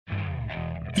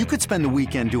You could spend the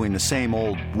weekend doing the same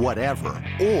old whatever,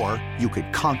 or you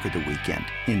could conquer the weekend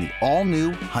in the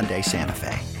all-new Hyundai Santa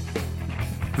Fe.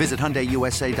 Visit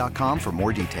HyundaiUSA.com for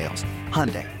more details.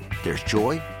 Hyundai, there's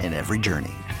joy in every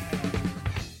journey.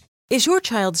 Is your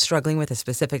child struggling with a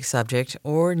specific subject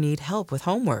or need help with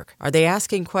homework? Are they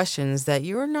asking questions that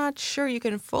you're not sure you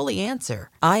can fully answer?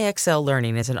 IXL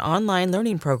Learning is an online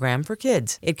learning program for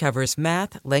kids. It covers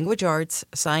math, language arts,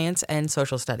 science, and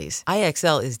social studies.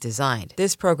 IXL is designed.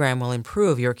 This program will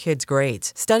improve your kids'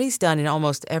 grades. Studies done in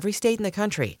almost every state in the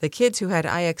country. The kids who had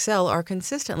IXL are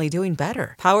consistently doing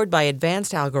better. Powered by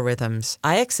advanced algorithms,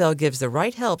 IXL gives the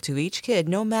right help to each kid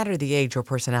no matter the age or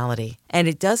personality. And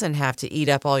it doesn't have to eat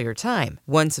up all your time.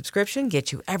 One subscription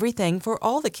gets you everything for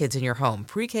all the kids in your home,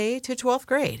 pre-K to 12th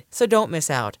grade. So don't miss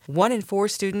out. 1 in 4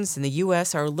 students in the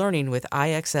U.S. are learning with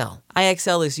IXL.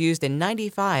 IXL is used in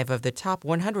 95 of the top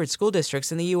 100 school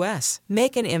districts in the U.S.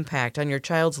 Make an impact on your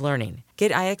child's learning.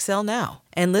 Get IXL now.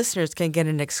 And listeners can get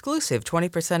an exclusive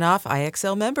 20% off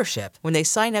IXL membership when they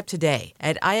sign up today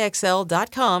at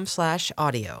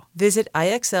IXL.com/audio. Visit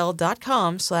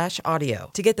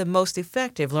IXL.com/audio to get the most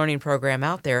effective learning program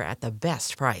out there at the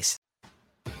best price.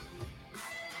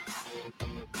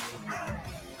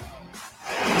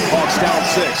 Hawks down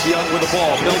 6. Young with the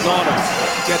ball. Milton on him.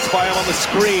 Gets by him on the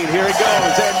screen. Here he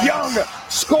goes. And Young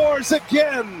scores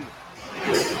again.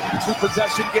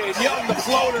 2-possession game. Young the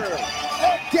floater.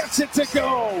 And gets it to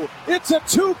go. It's a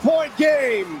 2-point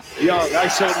game. Young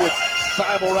isoed with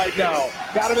Thybulle right now.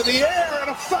 Got him in the air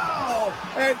and a foul.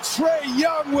 And Trae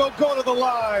Young will go to the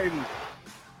line.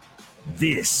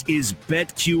 This is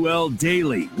BetQL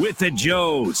Daily with the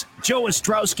Joes. Joe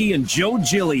Ostrowski and Joe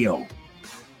Giglio.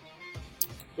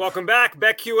 Welcome back,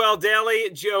 BetQL Daily.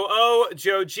 Joe O,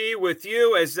 Joe G with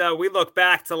you as we look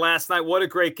back to last night. What a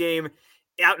great game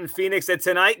out in Phoenix. And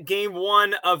tonight, game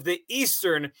 1 of the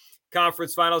Eastern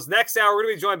Conference Finals. Next hour, we're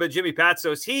going to be joined by Jimmy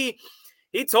Patsos. He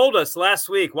told us last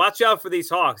week, watch out for these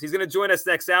Hawks. He's going to join us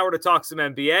next hour to talk some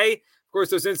NBA. Of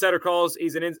course, those insider calls.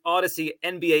 He's an Odyssey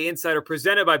NBA insider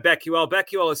presented by BetQL.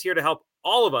 BetQL is here to help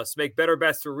all of us make better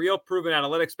bets through real proven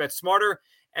analytics. Bet smarter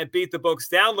and beat the books.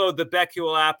 Download the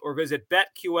BetQL app or visit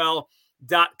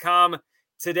BetQL.com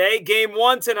today. Game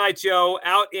 1 tonight, Joe,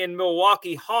 out in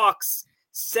Milwaukee. Hawks,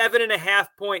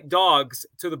 7.5-point dogs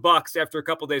to the Bucks after a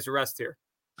couple days of rest here.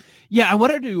 Yeah, I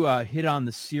wanted to hit on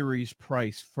the series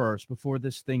price first before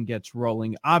this thing gets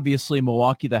rolling. Obviously,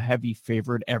 Milwaukee, the heavy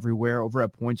favorite everywhere over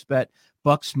at PointsBet.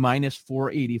 Bucks minus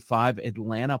 485,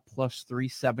 Atlanta plus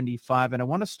 375. And I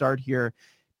want to start here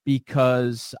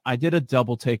because I did a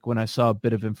double take when I saw a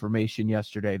bit of information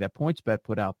yesterday that PointsBet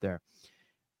put out there.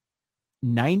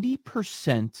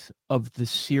 90% of the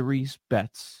series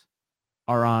bets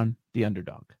are on the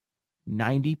underdog.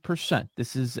 90%.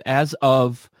 This is as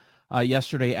of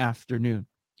yesterday afternoon.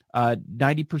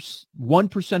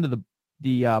 1% of the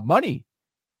money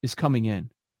is coming in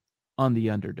on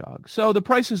the underdog. So the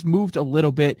price has moved a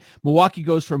little bit. Milwaukee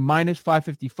goes from minus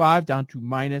 555 down to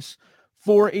minus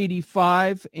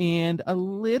 485, and a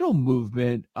little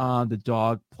movement on the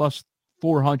dog, plus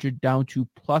 400 down to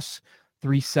plus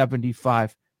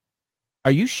 375.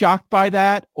 Are you shocked by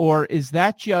that? Or is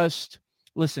that just,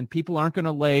 listen, people aren't going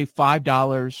to lay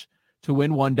 $5 to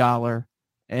win $1,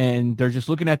 and they're just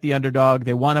looking at the underdog.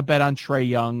 They want to bet on Trae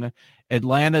Young.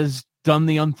 Atlanta's done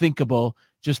the unthinkable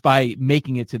just by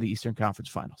making it to the Eastern Conference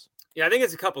Finals. Yeah, I think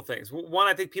it's a couple things. One,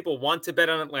 I think people want to bet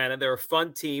on Atlanta. They're a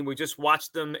fun team. We just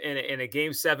watched them in a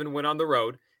Game 7 win on the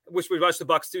road, which we watched the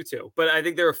Bucks do too. But I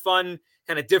think they're a fun,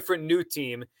 kind of different new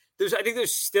team. I think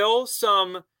there's still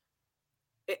some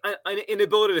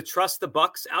inability to trust the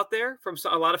Bucks out there from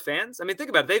a lot of fans. I mean, think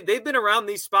about it. They've been around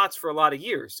these spots for a lot of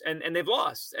years, and they've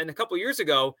lost. And a couple of years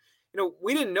ago,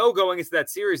 we didn't know going into that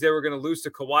series they were going to lose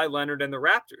to Kawhi Leonard and the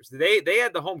Raptors. They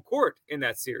had the home court in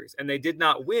that series, and they did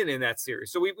not win in that series.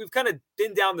 So we've kind of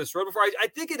been down this road before. I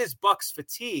think it is Bucks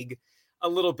fatigue a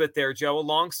little bit there, Joe,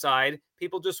 alongside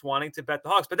people just wanting to bet the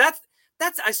Hawks. But that's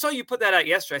I saw you put that out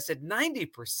yesterday. I said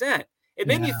 90%. It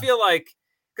made me feel like,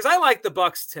 because I like the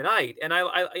Bucks tonight, and I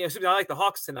like the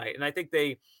Hawks tonight, and I think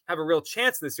they have a real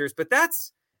chance in this series. But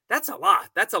that's a lot.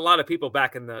 That's a lot of people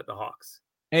backing the Hawks.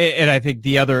 And I think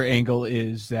the other angle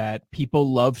is that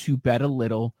people love to bet a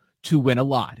little to win a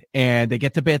lot. And they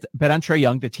get to bet on Trae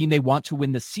Young, the team they want to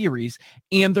win the series,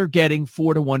 and they're getting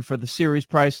 4-1 for the series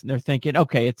price. And they're thinking,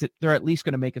 okay, they're at least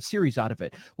going to make a series out of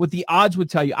it. What the odds would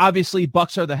tell you, obviously,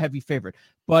 Bucks are the heavy favorite.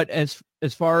 But as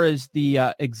far as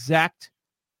the exact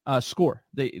score,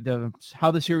 the how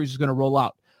the series is going to roll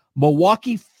out,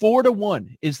 Milwaukee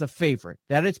 4-1 is the favorite.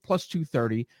 That is plus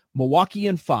 230. Milwaukee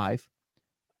in 5.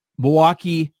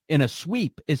 Milwaukee in a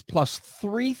sweep is plus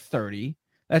 330.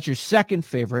 That's your second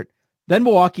favorite. Then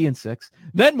Milwaukee in 6.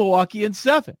 Then Milwaukee in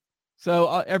 7.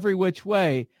 So every which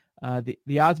way,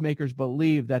 the odds makers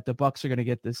believe that the Bucks are going to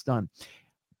get this done.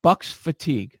 Bucks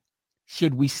fatigue.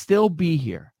 Should we still be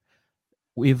here?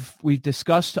 We've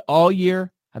discussed all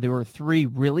year how there were 3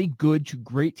 really good to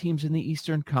great teams in the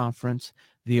Eastern Conference.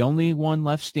 The only one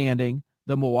left standing,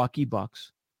 the Milwaukee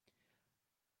Bucks.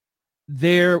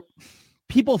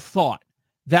 People thought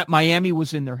that Miami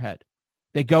was in their head.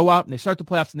 They go out and they start the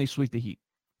playoffs and they sweep the Heat.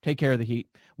 Take care of the Heat.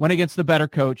 Went against the better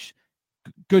coach,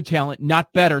 good talent,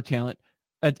 not better talent,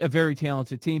 a very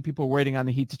talented team. People were waiting on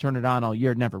the Heat to turn it on all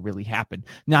year. It never really happened,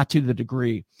 not to the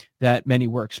degree that many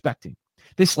were expecting.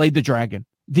 They slayed the Dragon,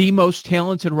 the most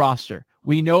talented roster.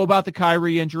 We know about the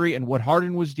Kyrie injury and what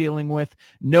Harden was dealing with.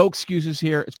 No excuses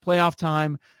here. It's playoff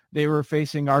time. They were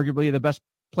facing arguably the best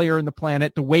player in the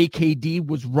planet. The way KD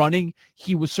was running,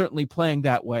 he was certainly playing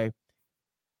that way.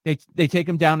 They take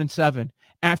him down in 7.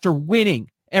 After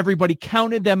winning, everybody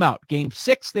counted them out. Game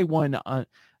 6, they won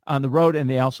on the road, and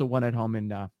they also won at home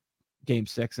in Game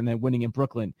 6, and then winning in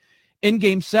Brooklyn in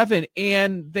Game 7.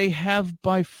 And they have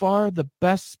by far the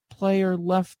best player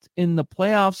left in the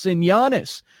playoffs in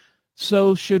Giannis.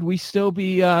 So should we still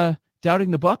be doubting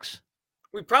the Bucks?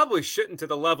 We probably shouldn't to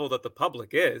the level that the public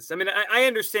is. I mean, I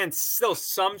understand still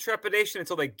some trepidation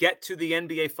until they get to the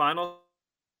NBA Finals.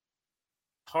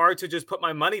 Hard to just put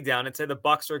my money down and say the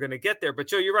Bucks are going to get there. But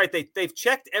Joe, you're right. They've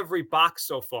checked every box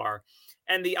so far,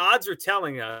 and the odds are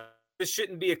telling us this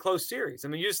shouldn't be a close series. I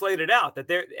mean, you just laid it out that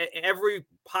every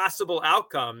possible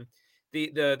outcome,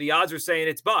 the odds are saying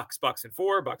it's Bucks in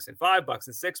 4, Bucks in 5, Bucks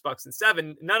in 6, Bucks in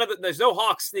 7. None of it. There's no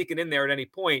Hawks sneaking in there at any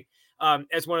point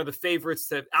as one of the favorites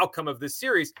to outcome of this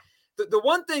series. The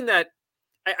one thing that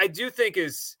I do think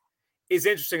is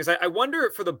interesting is I wonder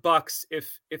for the Bucks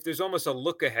if there's almost a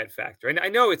look ahead factor. And I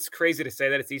know it's crazy to say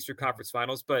that it's Eastern Conference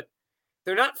Finals, but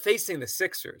they're not facing the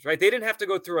Sixers, right? They didn't have to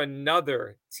go through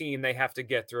another team they have to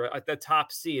get through at the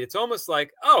top seed. It's almost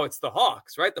like, oh, it's the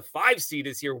Hawks, right? The 5 seed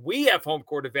is here. We have home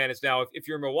court advantage now if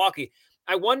you're Milwaukee.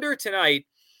 I wonder tonight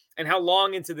and how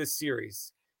long into this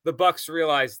series the Bucks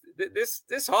realize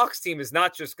this Hawks team is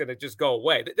not just going to just go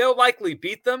away. They'll likely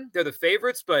beat them. They're the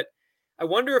favorites, but I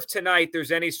wonder if tonight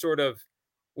there's any sort of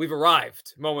we've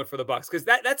arrived moment for the Bucks, because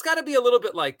that's got to be a little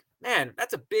bit like, man,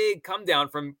 that's a big come down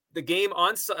from the game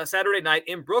on Saturday night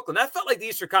in Brooklyn. That felt like the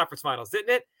Eastern Conference Finals,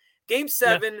 didn't it? Game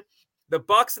 7, the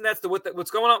Bucks, and that's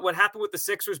what's going on. What happened with the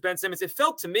Sixers, Ben Simmons? It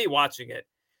felt to me watching it.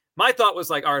 My thought was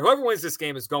like, all right, whoever wins this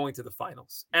game is going to the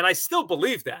finals, and I still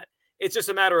believe that. It's just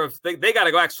a matter of they got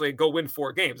to go win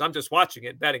 4 games. I'm just watching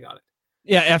it, betting on it.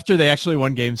 Yeah, after they actually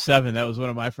won Game 7, that was one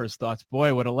of my first thoughts.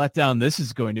 Boy, what a letdown this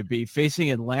is going to be,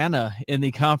 facing Atlanta in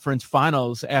the conference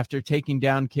finals after taking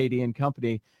down KD and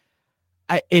company.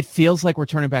 It feels like we're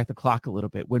turning back the clock a little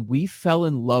bit. When we fell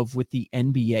in love with the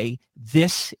NBA,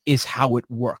 this is how it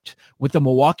worked. What the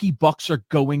Milwaukee Bucks are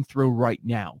going through right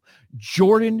now.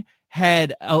 Jordan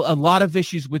had a lot of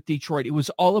issues with Detroit. It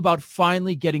was all about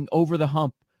finally getting over the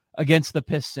hump against the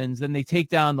Pistons. Then they take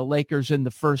down the Lakers in the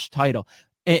first title.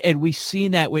 And we've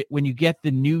seen that when you get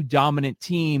the new dominant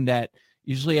team that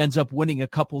usually ends up winning a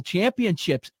couple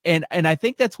championships. And I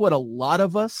think that's what a lot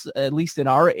of us, at least in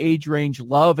our age range,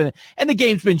 love. And the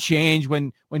game's been changed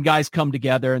when guys come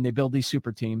together and they build these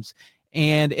super teams.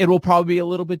 And it will probably be a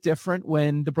little bit different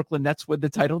when the Brooklyn Nets win the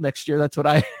title next year. That's what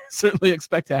I certainly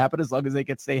expect to happen, as long as they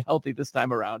can stay healthy this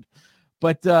time around.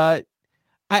 But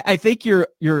I think your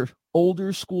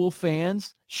older school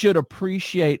fans should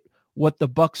appreciate what the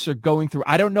Bucks are going through.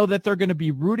 I don't know that they're going to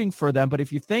be rooting for them, but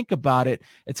if you think about it,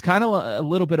 it's kind of a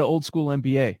little bit of old school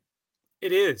NBA.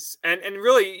 It is. And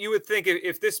really, you would think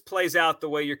if this plays out the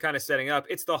way you're kind of setting up,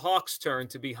 it's the Hawks' turn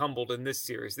to be humbled in this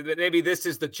series. Maybe this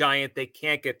is the giant they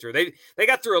can't get through. They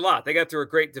got through a lot. They got through a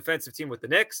great defensive team with the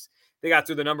Knicks. They got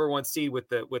through the number 1 seed with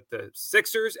the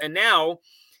Sixers. And now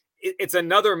it's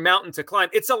another mountain to climb.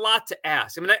 It's a lot to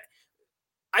ask. I mean,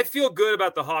 I feel good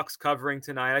about the Hawks covering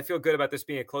tonight. I feel good about this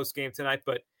being a close game tonight.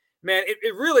 But, man,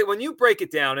 it really, when you break it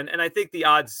down, and I think the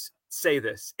odds say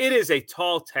this, it is a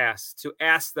tall task to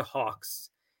ask the Hawks.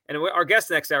 And our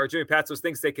guest next hour, Jimmy Patsos,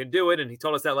 thinks they can do it, and he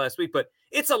told us that last week. But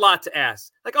it's a lot to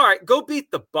ask. Like, all right, go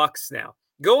beat the Bucks now.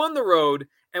 Go on the road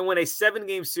and win a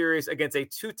 7-game series against a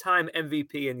 2-time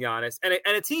MVP in Giannis. And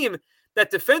a team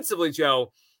that defensively,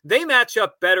 Joe, they match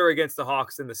up better against the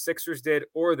Hawks than the Sixers did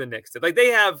or the Knicks did. Like, they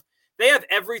have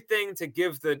everything to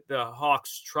give the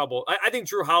Hawks trouble. I think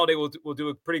Drew Holiday will do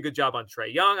a pretty good job on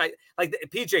Trae Young. Like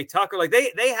PJ Tucker. Like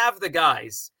they have the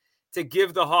guys to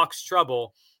give the Hawks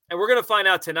trouble. And we're going to find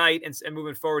out tonight and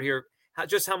moving forward here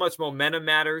just how much momentum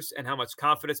matters and how much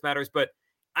confidence matters. But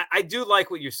I do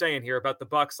like what you're saying here about the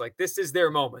Bucks. Like, this is their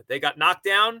moment. They got knocked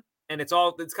down, and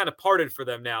it's kind of parted for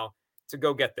them now to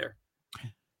go get there.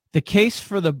 The case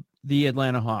for the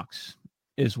Atlanta Hawks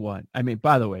is what? I mean,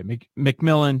 by the way,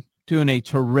 McMillan doing a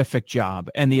terrific job,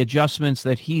 and the adjustments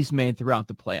that he's made throughout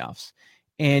the playoffs.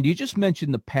 And you just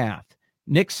mentioned the path.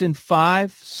 Knicks in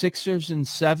 5, Sixers in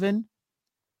 7.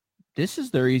 This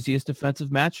is their easiest defensive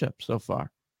matchup so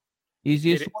far.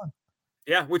 Easiest one.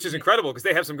 Yeah, which is incredible because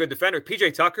they have some good defenders.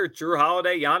 PJ Tucker, Jrue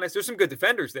Holiday, Giannis. There's some good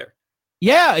defenders there.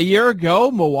 Yeah, a year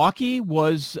ago, Milwaukee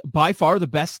was by far the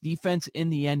best defense in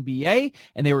the NBA,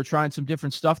 and they were trying some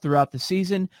different stuff throughout the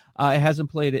season. It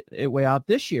hasn't played it way out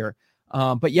this year.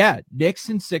 But yeah, Knicks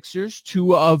and Sixers,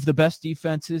 2 of the best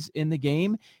defenses in the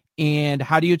game. And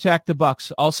how do you attack the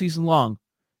Bucks all season long?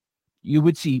 You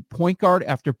would see point guard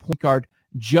after point guard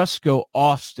just go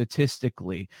off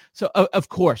statistically. So, of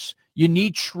course, you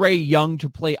need Trae Young to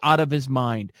play out of his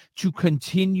mind to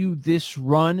continue this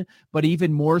run, but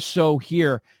even more so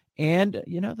here. And,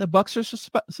 the Bucks are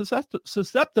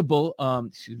susceptible.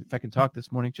 If I can talk this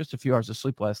morning, just a few hours of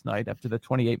sleep last night after the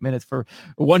 28 minutes for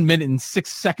 1 minute and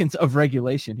 6 seconds of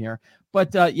regulation here.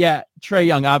 But, Trae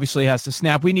Young obviously has to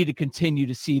snap. We need to continue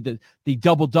to see the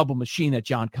double-double machine that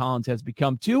John Collins has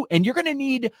become too. And you're going to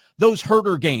need those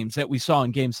herder games that we saw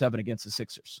in Game 7 against the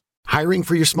Sixers. Hiring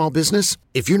for your small business?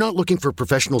 If you're not looking for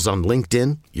professionals on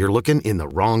LinkedIn, you're looking in the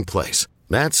wrong place.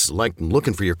 That's like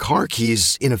looking for your car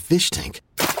keys in a fish tank.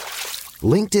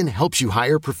 LinkedIn helps you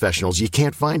hire professionals you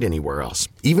can't find anywhere else,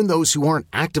 even those who aren't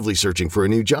actively searching for a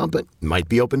new job but might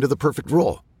be open to the perfect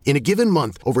role. In a given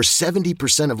month, over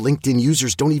 70% of LinkedIn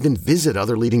users don't even visit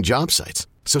other leading job sites.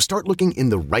 So start looking in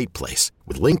the right place.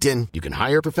 With LinkedIn, you can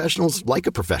hire professionals like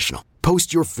a professional.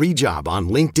 Post your free job on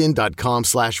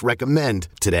linkedin.com/recommend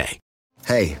today.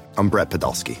 Hey, I'm Brett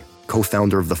Podolsky,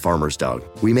 co-founder of The Farmer's Dog.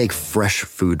 We make fresh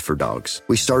food for dogs.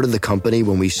 We started the company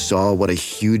when we saw what a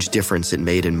huge difference it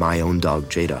made in my own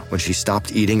dog, Jada, when she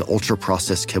stopped eating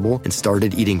ultra-processed kibble and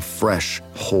started eating fresh,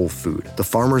 whole food. The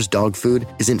Farmer's Dog food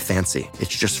isn't fancy.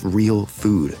 It's just real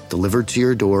food delivered to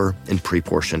your door in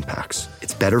pre-portioned packs.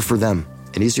 It's better for them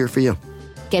and easier for you.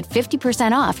 Get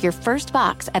 50% off your first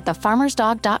box at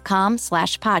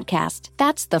thefarmersdog.com/podcast.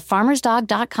 That's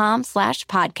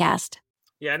thefarmersdog.com/podcast.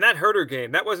 Yeah, and that herder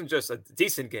game, that wasn't just a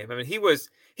decent game. I mean, he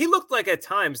looked like at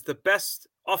times the best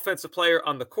offensive player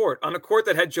on a court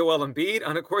that had Joel Embiid,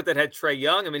 on a court that had Trae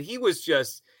Young. I mean, he was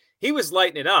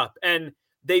lighting it up. And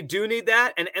they do need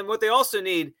that. And what they also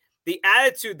need, the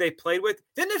attitude they played with.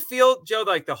 Didn't it feel, Joe,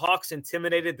 like the Hawks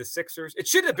intimidated the Sixers? It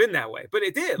shouldn't have been that way, but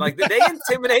it did. Like they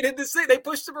intimidated the Sixers. They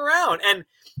pushed them around. And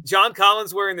John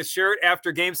Collins wearing the shirt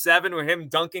after Game 7 with him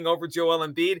dunking over Joel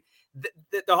Embiid.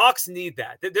 The Hawks need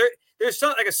that. There's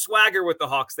something like a swagger with the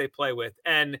Hawks they play with.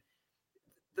 And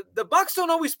the Bucks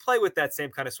don't always play with that same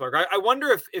kind of swagger. I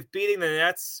wonder if beating the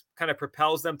Nets kind of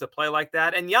propels them to play like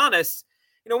that. And Giannis,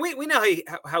 we know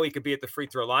how he could be at the free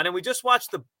throw line. And we just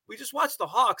watched the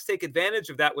Hawks take advantage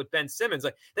of that with Ben Simmons.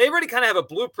 Like they already kind of have a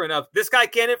blueprint of this guy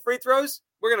can't hit free throws.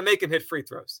 We're going to make him hit free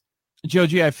throws.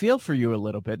 Joji, I feel for you a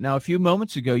little bit. Now, a few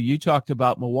moments ago, you talked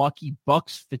about Milwaukee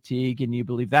Bucks fatigue, and you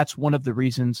believe that's one of the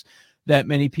reasons that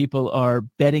many people are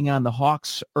betting on the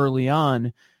Hawks early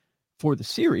on for the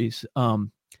series.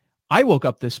 I woke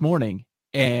up this morning,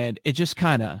 and it just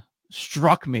kind of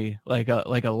struck me like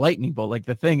a lightning bolt, like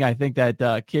the thing I think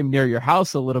that came near your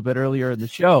house a little bit earlier in the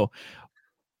show.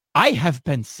 I have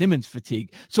Ben Simmons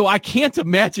fatigue, so I can't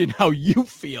imagine how you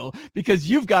feel because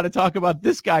you've got to talk about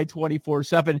this guy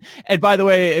 24/7. And by the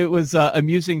way, it was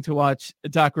amusing to watch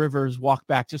Doc Rivers walk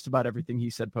back just about everything he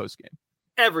said post-game.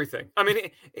 Everything. I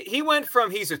mean, he went from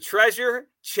he's a treasure,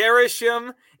 cherish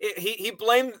him. He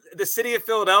blamed the city of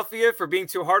Philadelphia for being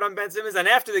too hard on Ben Simmons. And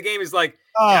after the game, he's like,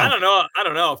 I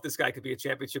don't know if this guy could be a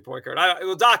championship point guard.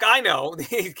 Well, Doc, I know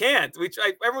he can't.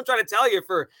 Everyone trying to tell you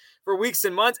for weeks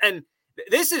and months. And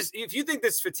this is, if you think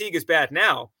this fatigue is bad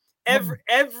now,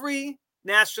 every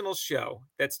national show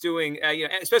that's doing,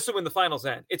 especially when the finals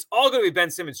end, it's all going to be Ben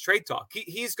Simmons trade talk.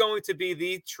 He's going to be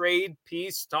the trade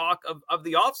piece talk of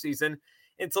the offseason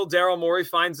until Daryl Morey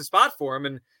finds a spot for him.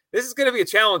 And this is going to be a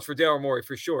challenge for Daryl Morey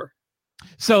for sure.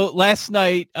 So last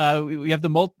night, we have the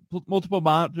multiple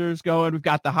monitors going. We've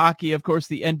got the hockey, of course,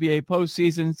 the NBA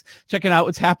postseasons, checking out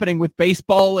what's happening with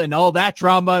baseball and all that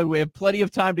drama. We have plenty of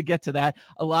time to get to that.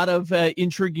 A lot of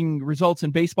intriguing results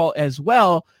in baseball as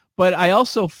well. But I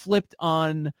also flipped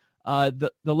on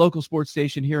the local sports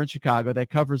station here in Chicago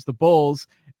that covers the Bulls.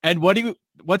 And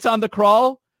what's on the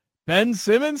crawl? Ben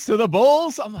Simmons to the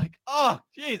Bulls. I'm like, oh,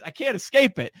 geez, I can't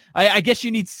escape it. I guess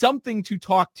you need something to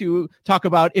talk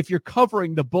about if you're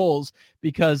covering the Bulls,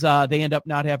 because they end up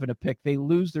not having a pick. They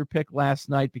lose their pick last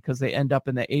night because they end up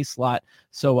in the A slot.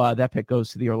 So that pick goes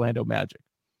to the Orlando Magic.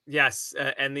 Yes,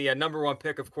 and the number one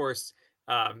pick, of course,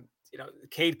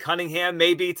 Cade Cunningham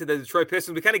maybe to the Detroit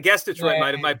Pistons. We kind of guessed Detroit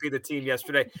might be the team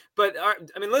yesterday, but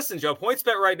I mean, listen, Joe,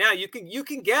 PointsBet right now you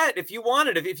can get, if you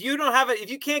wanted, if you don't have it, if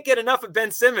you can't get enough of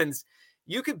Ben Simmons,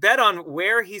 you could bet on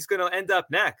where he's going to end up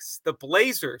next. The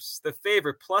Blazers, the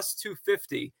favorite, plus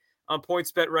 250 on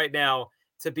PointsBet right now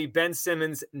to be Ben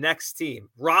Simmons' next team.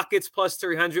 Rockets plus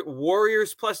 300,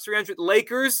 Warriors plus 300,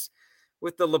 Lakers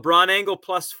with the LeBron angle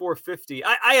plus 450.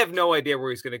 I have no idea where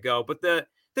he's going to go, but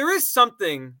there is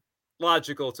something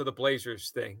logical to the Blazers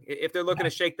thing. If they're looking to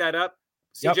shake that up,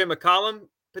 CJ McCollum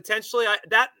potentially,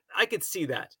 I could see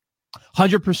that.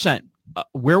 100%.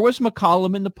 Where was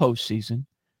McCollum in the postseason?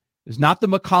 It's not the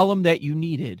McCollum that you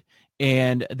needed.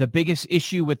 And the biggest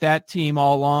issue with that team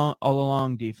all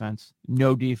along defense,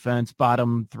 no defense,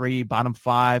 bottom 3, bottom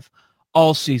 5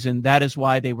 all season. That is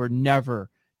why they were never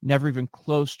even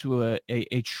close to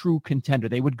a true contender.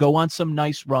 They would go on some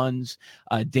nice runs.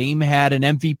 Dame had an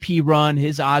MVP run.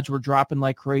 His odds were dropping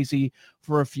like crazy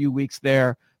for a few weeks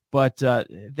there, but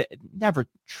never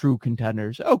true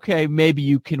contenders. Okay, maybe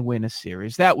you can win a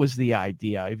series. That was the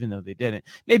idea, even though they didn't.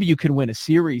 Maybe you can win a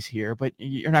series here, but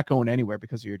you're not going anywhere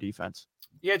because of your defense.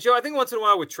 Yeah, Joe, I think once in a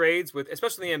while with trades,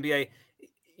 especially in the NBA,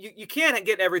 you can't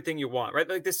get everything you want, right?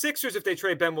 Like the Sixers, if they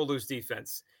trade Ben, will lose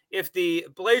defense. If the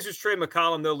Blazers trade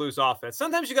McCollum, they'll lose offense.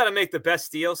 Sometimes you got to make the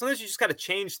best deal. Sometimes you just got to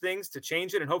change things to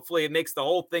change it, and hopefully it makes the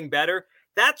whole thing better.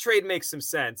 That trade makes some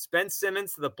sense. Ben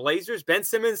Simmons to the Blazers, Ben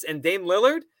Simmons and Dame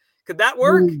Lillard. Could that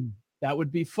work? Ooh, that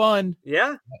would be fun.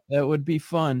 Yeah. That would be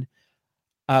fun.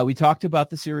 We talked about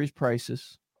the series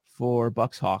prices for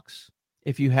Bucks Hawks.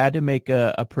 If you had to make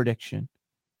a prediction,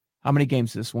 how many games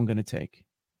is this one going to take?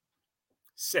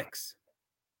 6.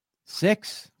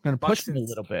 6? I'm going to push them a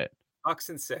little bit. Bucks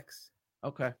and 6.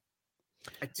 Okay.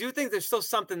 I do think there's still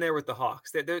something there with the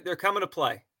Hawks. They're coming to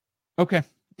play. Okay.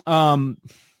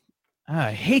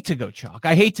 I hate to go chalk.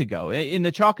 I hate to go. In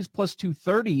the chalk is plus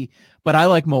 230, but I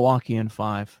like Milwaukee in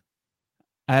 5.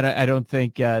 I don't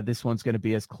think this one's going to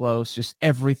be as close. Just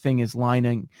everything is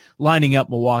lining up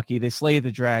Milwaukee. They slay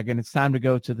the dragon. It's time to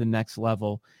go to the next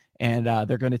level, and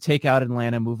they're going to take out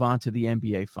Atlanta, move on to the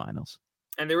NBA Finals.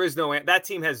 And there is that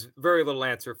team has very little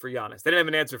answer for Giannis. They didn't have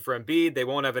an answer for Embiid. They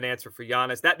won't have an answer for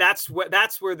Giannis.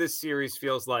 That's where this series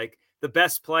feels like the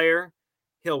best player,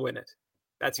 he'll win it.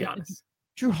 That's Giannis.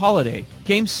 Jrue Holiday,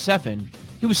 Game 7,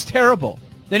 he was terrible.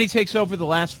 Then he takes over the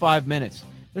last 5 minutes.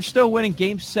 They're still winning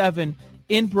Game 7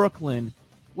 in Brooklyn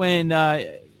when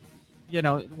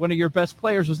one of your best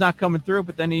players was not coming through,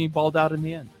 but then he balled out in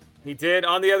the end. He did.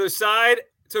 On the other side,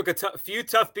 took a few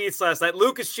tough beats last night.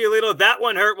 Lucas Giolito, that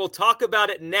one hurt. We'll talk about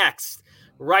it next,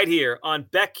 right here on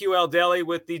BetQL Daily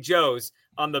with the Joes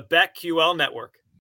on the BetQL Network.